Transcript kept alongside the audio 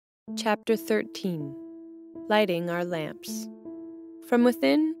Chapter 13. Lighting Our Lamps. From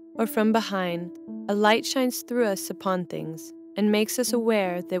within or from behind, a light shines through us upon things and makes us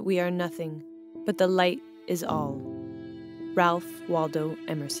aware that we are nothing, but the light is all. Ralph Waldo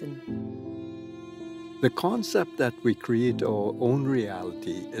Emerson. The concept that we create our own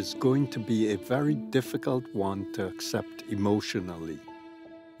reality is going to be a very difficult one to accept emotionally.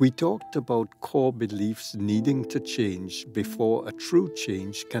 We talked about core beliefs needing to change before a true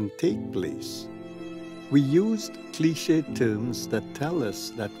change can take place. We used cliché terms that tell us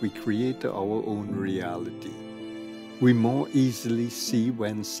that we create our own reality. We more easily see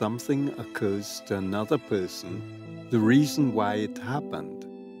when something occurs to another person, the reason why it happened.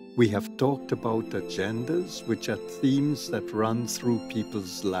 We have talked about agendas, which are themes that run through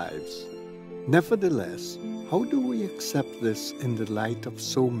people's lives. Nevertheless, how do we accept this in the light of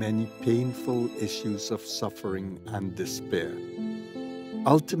so many painful issues of suffering and despair?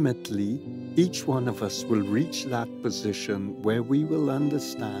 Ultimately, each one of us will reach that position where we will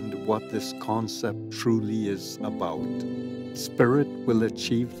understand what this concept truly is about. Spirit will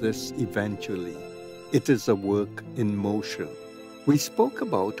achieve this eventually. It is a work in motion. We spoke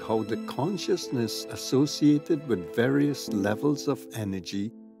about how the consciousness associated with various levels of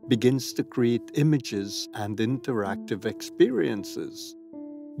energy begins to create images and interactive experiences.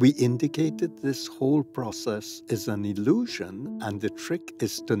 We indicated this whole process is an illusion, and the trick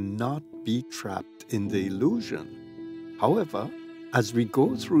is to not be trapped in the illusion. However, as we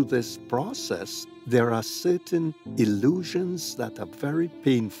go through this process, there are certain illusions that are very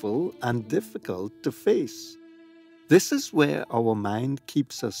painful and difficult to face. This is where our mind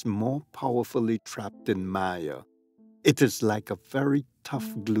keeps us more powerfully trapped in Maya. It is like a very tough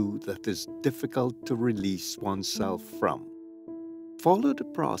glue that is difficult to release oneself from. Follow the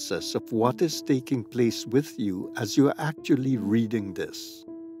process of what is taking place with you as you are actually reading this.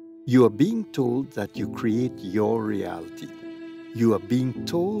 You are being told that you create your reality. You are being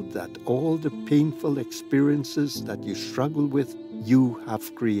told that all the painful experiences that you struggle with, you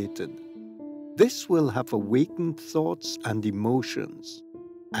have created. This will have awakened thoughts and emotions.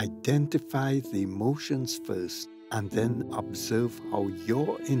 Identify the emotions first and then observe how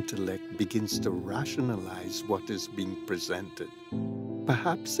your intellect begins to rationalize what is being presented.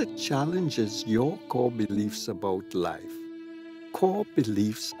 Perhaps it challenges your core beliefs about life. Core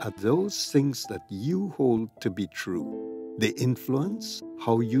beliefs are those things that you hold to be true. They influence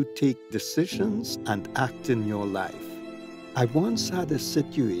how you take decisions and act in your life. I once had a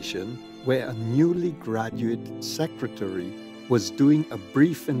situation where a newly graduated secretary was doing a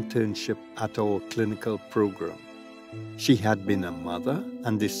brief internship at our clinical program. She had been a mother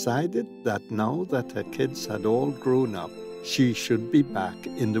and decided that now that her kids had all grown up, she should be back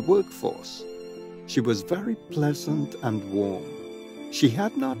in the workforce. She was very pleasant and warm. She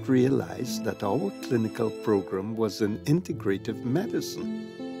had not realized that our clinical program was in integrative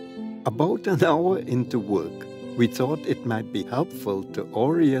medicine. About an hour into work, we thought it might be helpful to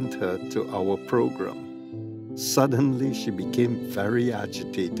orient her to our program. Suddenly, she became very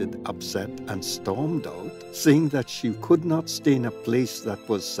agitated, upset, and stormed out, saying that she could not stay in a place that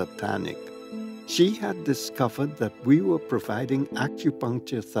was satanic. She had discovered that we were providing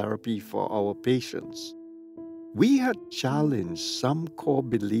acupuncture therapy for our patients. We had challenged some core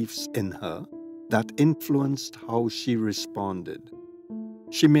beliefs in her that influenced how she responded.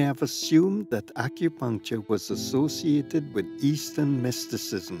 She may have assumed that acupuncture was associated with Eastern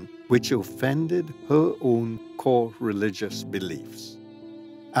mysticism, which offended her own core religious beliefs.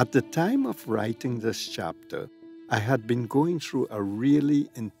 At the time of writing this chapter, I had been going through a really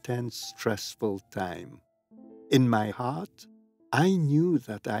intense, stressful time. In my heart, I knew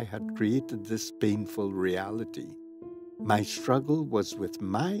that I had created this painful reality. My struggle was with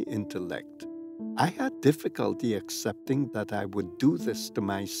my intellect. I had difficulty accepting that I would do this to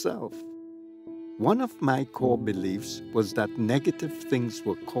myself. One of my core beliefs was that negative things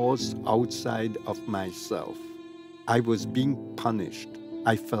were caused outside of myself. I was being punished.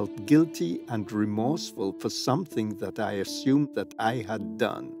 I felt guilty and remorseful for something that I assumed that I had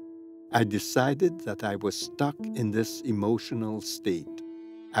done. I decided that I was stuck in this emotional state.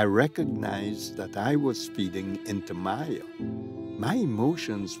 I recognized that I was feeding into Maya. My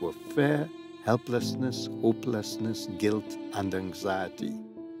emotions were fear, helplessness, hopelessness, guilt, and anxiety.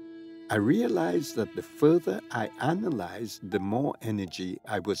 I realized that the further I analyzed, the more energy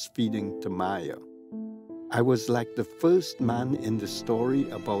I was feeding to Maya. I was like the first man in the story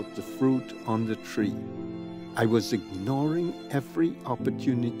about the fruit on the tree. I was ignoring every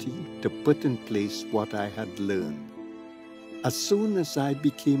opportunity to put in place what I had learned. As soon as I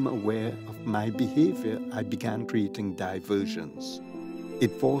became aware of my behavior, I began creating diversions.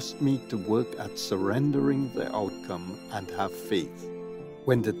 It forced me to work at surrendering the outcome and have faith.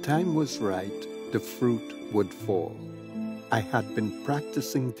 When the time was right, the fruit would fall. I had been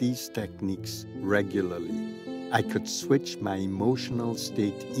practicing these techniques regularly. I could switch my emotional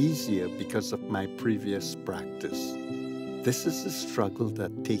state easier because of my previous practice. This is a struggle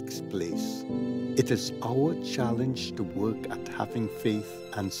that takes place. It is our challenge to work at having faith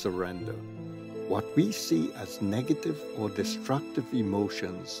and surrender. What we see as negative or destructive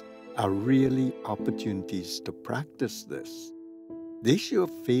emotions are really opportunities to practice this. The issue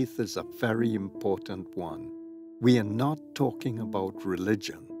of faith is a very important one. We are not talking about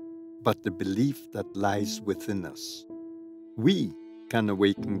religion, but the belief that lies within us. We can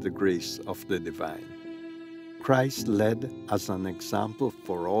awaken the grace of the divine. Christ led as an example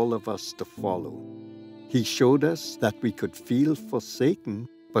for all of us to follow. He showed us that we could feel forsaken,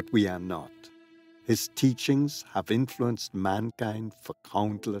 but we are not. His teachings have influenced mankind for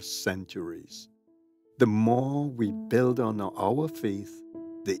countless centuries. The more we build on our faith,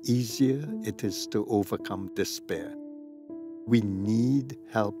 the easier it is to overcome despair. We need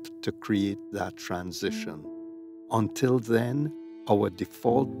help to create that transition. Until then, our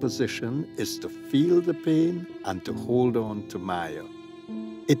default position is to feel the pain and to hold on to Maya.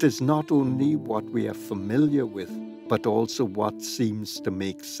 It is not only what we are familiar with, but also what seems to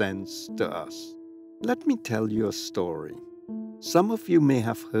make sense to us. Let me tell you a story. Some of you may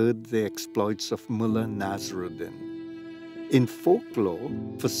have heard the exploits of Mullah Nasruddin. In folklore,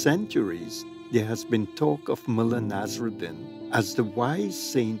 for centuries, there has been talk of Mullah Nasruddin as the wise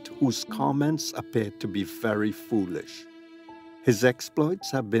saint whose comments appear to be very foolish. His exploits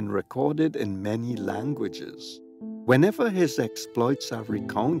have been recorded in many languages. Whenever his exploits are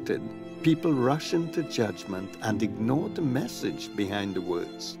recounted, people rush into judgment and ignore the message behind the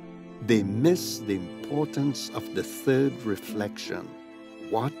words. They miss the importance of the third reflection.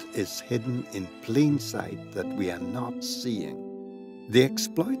 What is hidden in plain sight that we are not seeing? The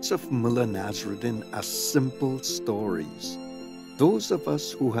exploits of Mullah Nasruddin are simple stories. Those of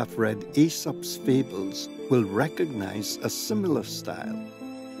us who have read Aesop's fables will recognize a similar style.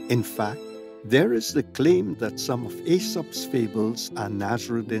 In fact, there is the claim that some of Aesop's fables are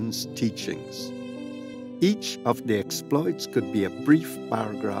Nasruddin's teachings. Each of the exploits could be a brief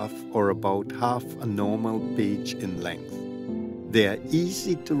paragraph or about half a normal page in length. They are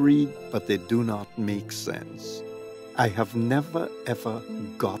easy to read, but they do not make sense. I have never ever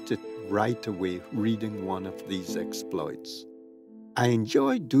got it right away reading one of these exploits. I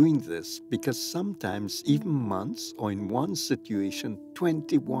enjoy doing this because sometimes even months or in one situation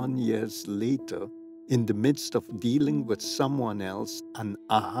 21 years later, in the midst of dealing with someone else, an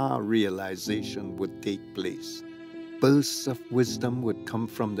aha realization would take place. Bursts of wisdom would come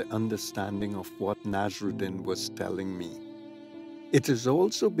from the understanding of what Nasruddin was telling me. It is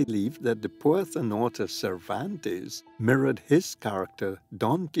also believed that the poet and author Cervantes mirrored his character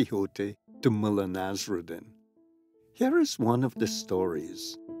Don Quixote to Mullah Nasruddin. Here is one of the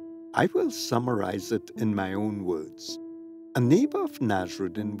stories. I will summarize it in my own words. A neighbor of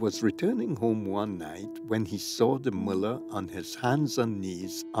Nasruddin was returning home one night when he saw the mullah on his hands and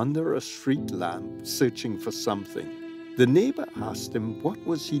knees under a street lamp searching for something. The neighbor asked him what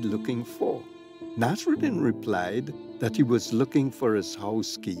was he looking for. Nasruddin replied that he was looking for his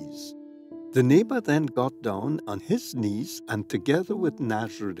house keys. The neighbor then got down on his knees and together with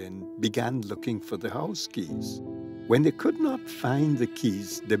Nasruddin began looking for the house keys. When they could not find the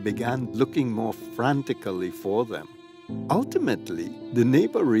keys, they began looking more frantically for them. Ultimately, the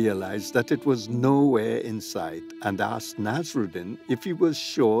neighbor realized that it was nowhere in sight and asked Nasruddin if he was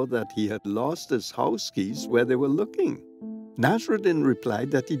sure that he had lost his house keys where they were looking. Nasruddin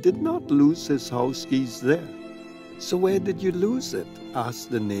replied that he did not lose his house keys there. "So where did you lose it?"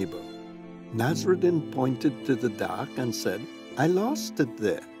 asked the neighbor. Nasruddin pointed to the dark and said, "I lost it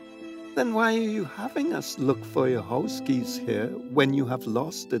there." "Then why are you having us look for your house keys here when you have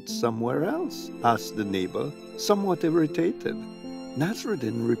lost it somewhere else?" asked the neighbor, somewhat irritated.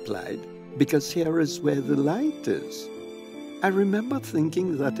 Nasruddin replied, "Because here is where the light is." I remember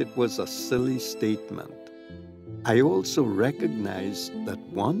thinking that it was a silly statement. I also recognized that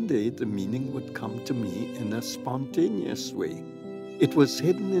one day the meaning would come to me in a spontaneous way. It was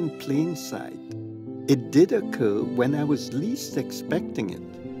hidden in plain sight. It did occur when I was least expecting it.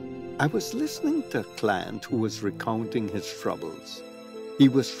 I was listening to a client who was recounting his troubles. He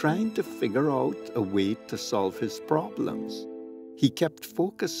was trying to figure out a way to solve his problems. He kept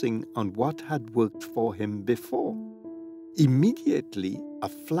focusing on what had worked for him before. Immediately, a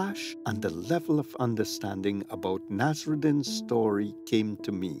flash and a level of understanding about Nasruddin's story came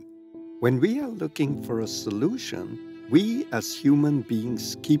to me. When we are looking for a solution, We as human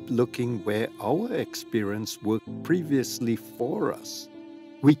beings keep looking where our experience worked previously for us.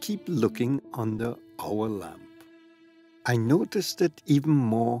 We keep looking under our lamp. I noticed it even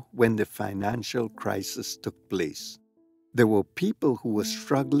more when the financial crisis took place. There were people who were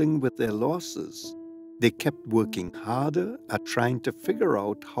struggling with their losses. They kept working harder at trying to figure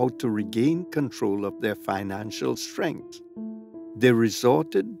out how to regain control of their financial strength. They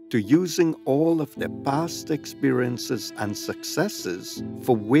resorted to using all of their past experiences and successes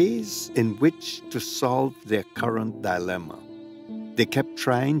for ways in which to solve their current dilemma. They kept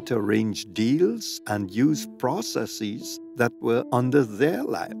trying to arrange deals and use processes that were under their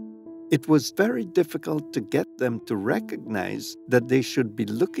life. It was very difficult to get them to recognize that they should be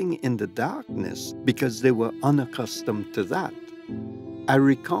looking in the darkness because they were unaccustomed to that. I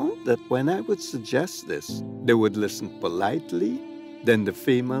recall that when I would suggest this, they would listen politely, then the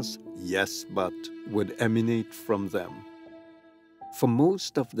famous "yes, but" would emanate from them. For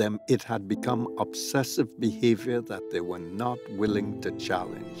most of them, it had become obsessive behavior that they were not willing to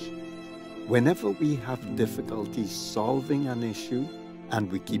challenge. Whenever we have difficulties solving an issue, and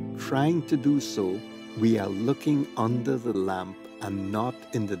we keep trying to do so, we are looking under the lamp and not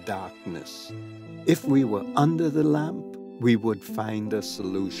in the darkness. If we were under the lamp, we would find a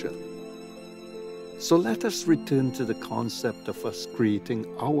solution. So let us return to the concept of us creating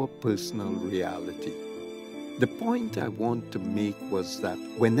our personal reality. The point I want to make was that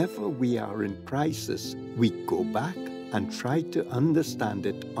whenever we are in crisis, we go back and try to understand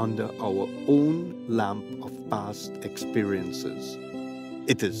it under our own lamp of past experiences.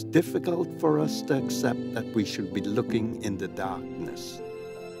 It is difficult for us to accept that we should be looking in the darkness.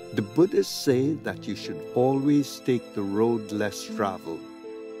 The Buddhists say that you should always take the road less traveled.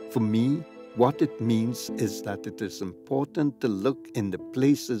 For me, what it means is that it is important to look in the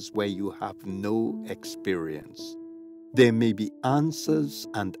places where you have no experience. There may be answers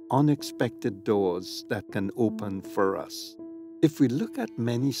and unexpected doors that can open for us. If we look at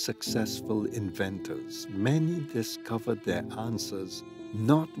many successful inventors, many discovered their answers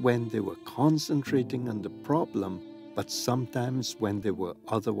not when they were concentrating on the problem, but sometimes when they were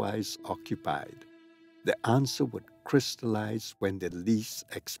otherwise occupied. The answer would crystallize when they least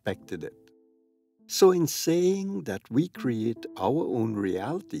expected it. So in saying that we create our own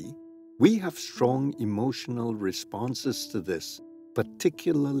reality, we have strong emotional responses to this,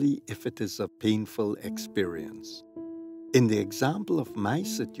 particularly if it is a painful experience. In the example of my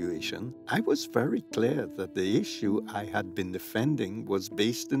situation, I was very clear that the issue I had been defending was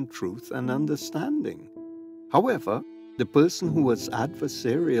based in truth and understanding. However, the person who was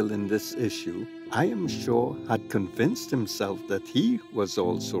adversarial in this issue, I am sure, had convinced himself that he was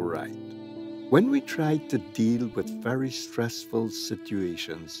also right. When we try to deal with very stressful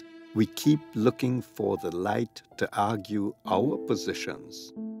situations, we keep looking for the light to argue our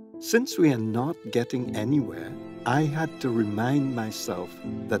positions. Since we are not getting anywhere, I had to remind myself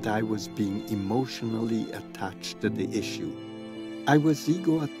that I was being emotionally attached to the issue. I was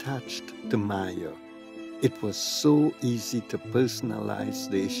ego-attached to Maya. It was so easy to personalize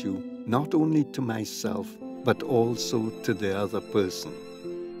the issue not only to myself, but also to the other person.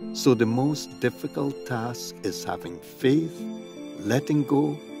 So the most difficult task is having faith, letting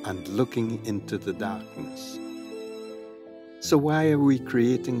go, and looking into the darkness. So why are we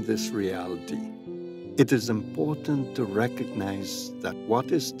creating this reality? It is important to recognize that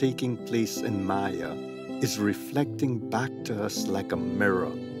what is taking place in Maya is reflecting back to us like a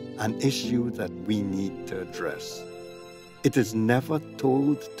mirror, an issue that we need to address. It is never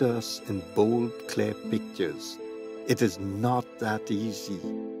told to us in bold, clear pictures. It is not that easy.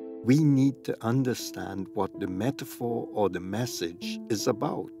 We need to understand what the metaphor or the message is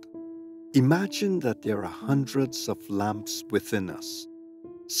about. Imagine that there are hundreds of lamps within us.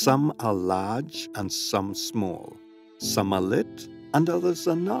 Some are large and some small. Some are lit and others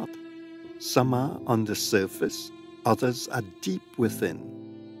are not. Some are on the surface, others are deep within.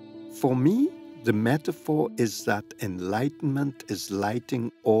 For me, the metaphor is that enlightenment is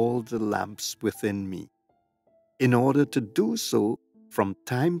lighting all the lamps within me. In order to do so, from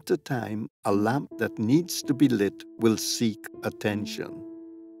time to time, a lamp that needs to be lit will seek attention.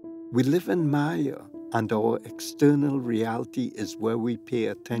 We live in Maya, and our external reality is where we pay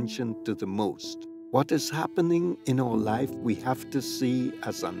attention to the most. What is happening in our life we have to see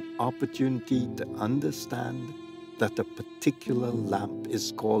as an opportunity to understand that a particular lamp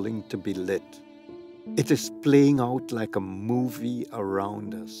is calling to be lit. It is playing out like a movie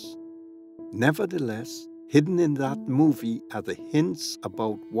around us. Nevertheless, hidden in that movie are the hints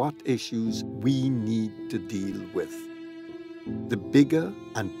about what issues we need to deal with. The bigger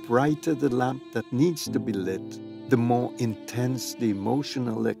and brighter the lamp that needs to be lit, the more intense the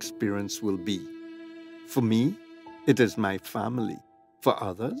emotional experience will be. For me, it is my family. For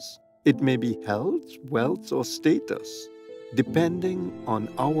others, it may be health, wealth, or status. Depending on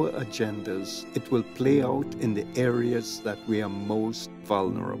our agendas, it will play out in the areas that we are most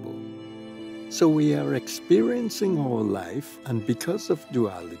vulnerable. So we are experiencing our life, and because of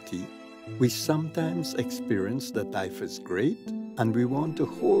duality, we sometimes experience that life is great and we want to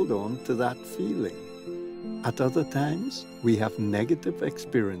hold on to that feeling. At other times, we have negative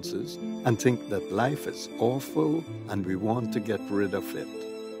experiences and think that life is awful and we want to get rid of it.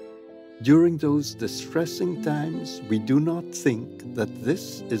 During those distressing times, we do not think that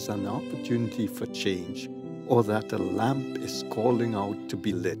this is an opportunity for change or that a lamp is calling out to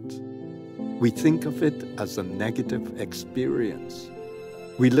be lit. We think of it as a negative experience.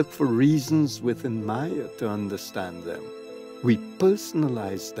 We look for reasons within Maya to understand them. We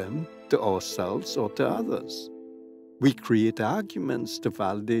personalize them to ourselves or to others. We create arguments to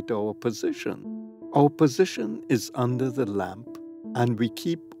validate our position. Our position is under the lamp, and we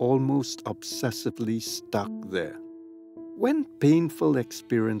keep almost obsessively stuck there. When painful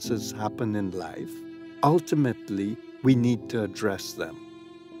experiences happen in life, ultimately we need to address them.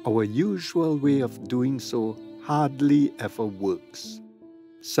 Our usual way of doing so hardly ever works.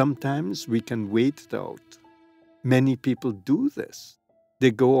 Sometimes we can wait it out. Many people do this. They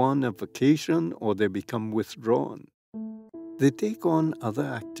go on a vacation or they become withdrawn. They take on other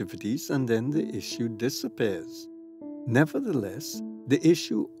activities and then the issue disappears. Nevertheless, the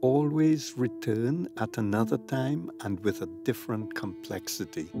issue always returns at another time and with a different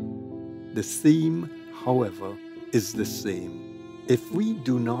complexity. The theme, however, is the same. If we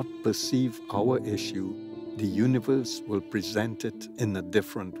do not perceive our issue, the universe will present it in a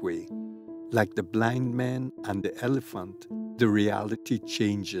different way. Like the blind man and the elephant, the reality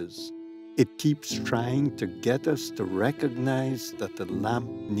changes. It keeps trying to get us to recognize that the lamp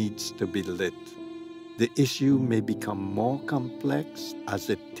needs to be lit. The issue may become more complex as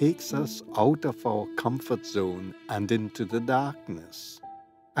it takes us out of our comfort zone and into the darkness.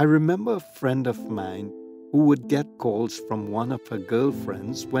 I remember a friend of mine who would get calls from one of her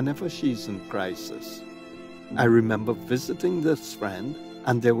girlfriends whenever she's in crisis. I remember visiting this friend,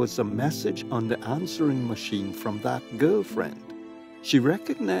 and there was a message on the answering machine from that girlfriend. She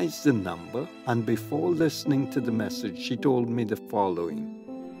recognized the number, and before listening to the message, she told me the following.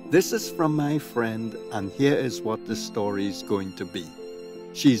 "This is from my friend, and here is what the story is going to be.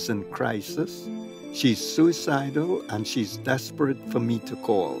 She's in crisis, she's suicidal, and she's desperate for me to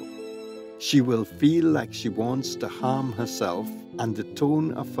call. She will feel like she wants to harm herself, and the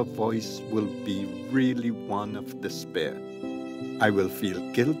tone of her voice will be really one of despair. I will feel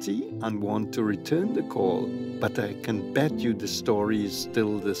guilty and want to return the call, but I can bet you the story is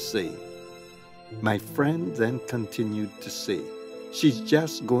still the same." My friend then continued to say, "She's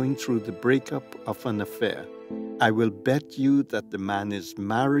just going through the breakup of an affair. I will bet you that the man is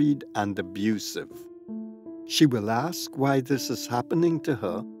married and abusive." She will ask why this is happening to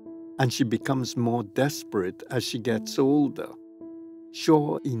her, and she becomes more desperate as she gets older.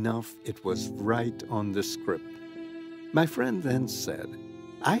 Sure enough, it was right on the script. My friend then said,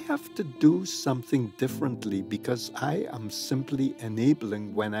 "I have to do something differently because I am simply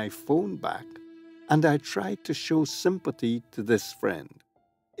enabling when I phone back, and I try to show sympathy to this friend.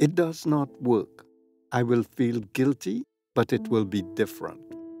 It does not work. I will feel guilty, but it will be different."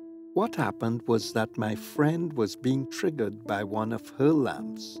 What happened was that my friend was being triggered by one of her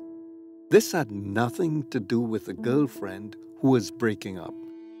lamps. This had nothing to do with the girlfriend who was breaking up.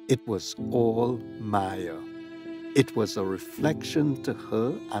 It was all Maya. It was a reflection to her,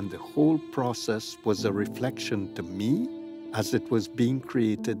 and the whole process was a reflection to me as it was being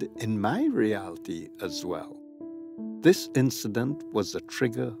created in my reality as well. This incident was a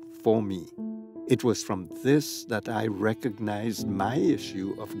trigger for me. It was from this that I recognized my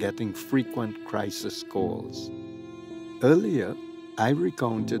issue of getting frequent crisis calls. Earlier, I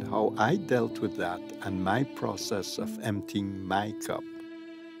recounted how I dealt with that and my process of emptying my cup.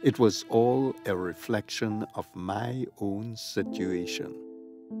 It was all a reflection of my own situation.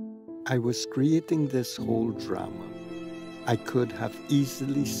 I was creating this whole drama. I could have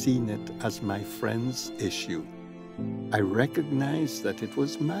easily seen it as my friend's issue. I recognized that it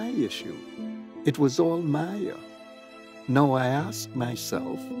was my issue. It was all Maya. Now I ask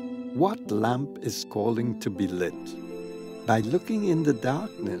myself, what lamp is calling to be lit? By looking in the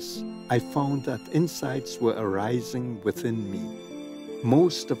darkness, I found that insights were arising within me.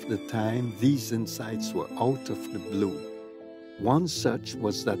 Most of the time, these insights were out of the blue. One such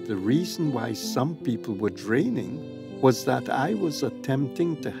was that the reason why some people were draining was that I was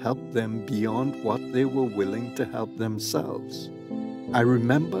attempting to help them beyond what they were willing to help themselves. I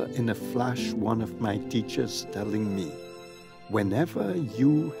remember in a flash one of my teachers telling me, "Whenever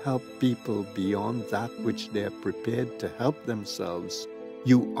you help people beyond that which they are prepared to help themselves,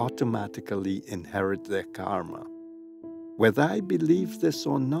 you automatically inherit their karma." Whether I believe this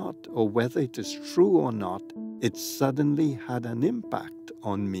or not, or whether it is true or not, it suddenly had an impact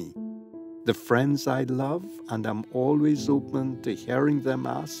on me. The friends I love and am always open to hearing them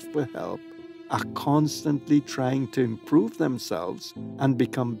ask for help are constantly trying to improve themselves and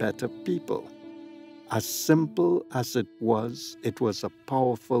become better people. As simple as it was a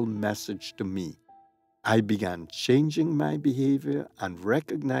powerful message to me. I began changing my behavior and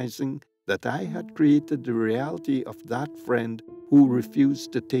recognizing that I had created the reality of that friend who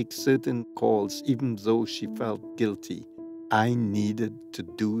refused to take certain calls even though she felt guilty. I needed to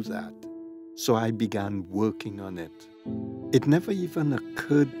do that. So I began working on it. It never even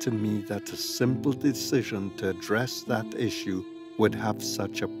occurred to me that a simple decision to address that issue would have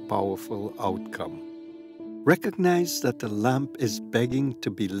such a powerful outcome. Recognize that the lamp is begging to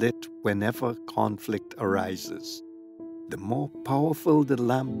be lit whenever conflict arises. The more powerful the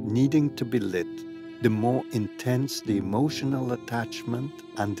lamp needing to be lit, the more intense the emotional attachment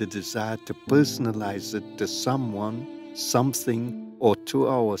and the desire to personalize it to someone, something, or to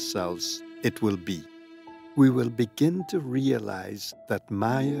ourselves it will be. We will begin to realize that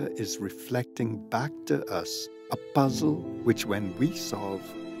Maya is reflecting back to us a puzzle which, when we solve,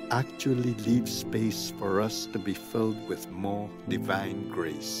 actually leaves space for us to be filled with more divine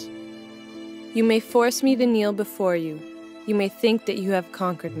grace. You may force me to kneel before you. You may think that you have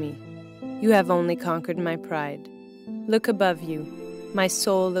conquered me. You have only conquered my pride. Look above you. My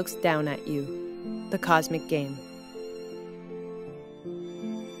soul looks down at you. The cosmic game.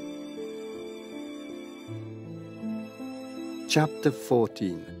 Chapter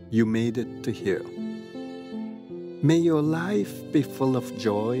 14. You made it to here. May your life be full of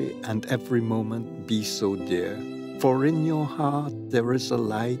joy and every moment be so dear, for in your heart there is a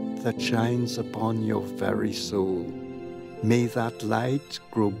light that shines upon your very soul. May that light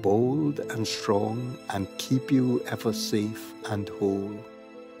grow bold and strong and keep you ever safe and whole.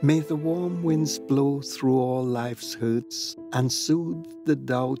 May the warm winds blow through all life's hurts and soothe the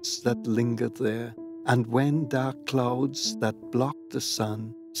doubts that linger there. And when dark clouds that block the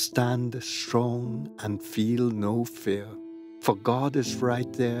sun, stand strong and feel no fear. For God is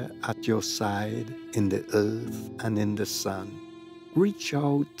right there at your side in the earth and in the sun. Reach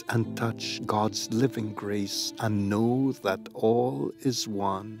out and touch God's living grace and know that all is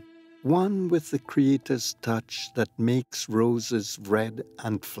one. One with the Creator's touch that makes roses red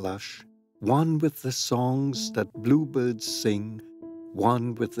and flush. One with the songs that bluebirds sing.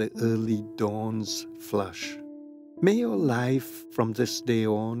 One with the early dawn's flush. May your life from this day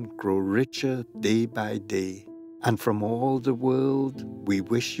on grow richer day by day, and from all the world we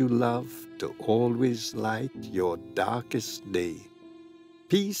wish you love to always light your darkest day.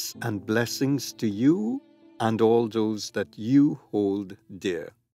 Peace and blessings to you and all those that you hold dear.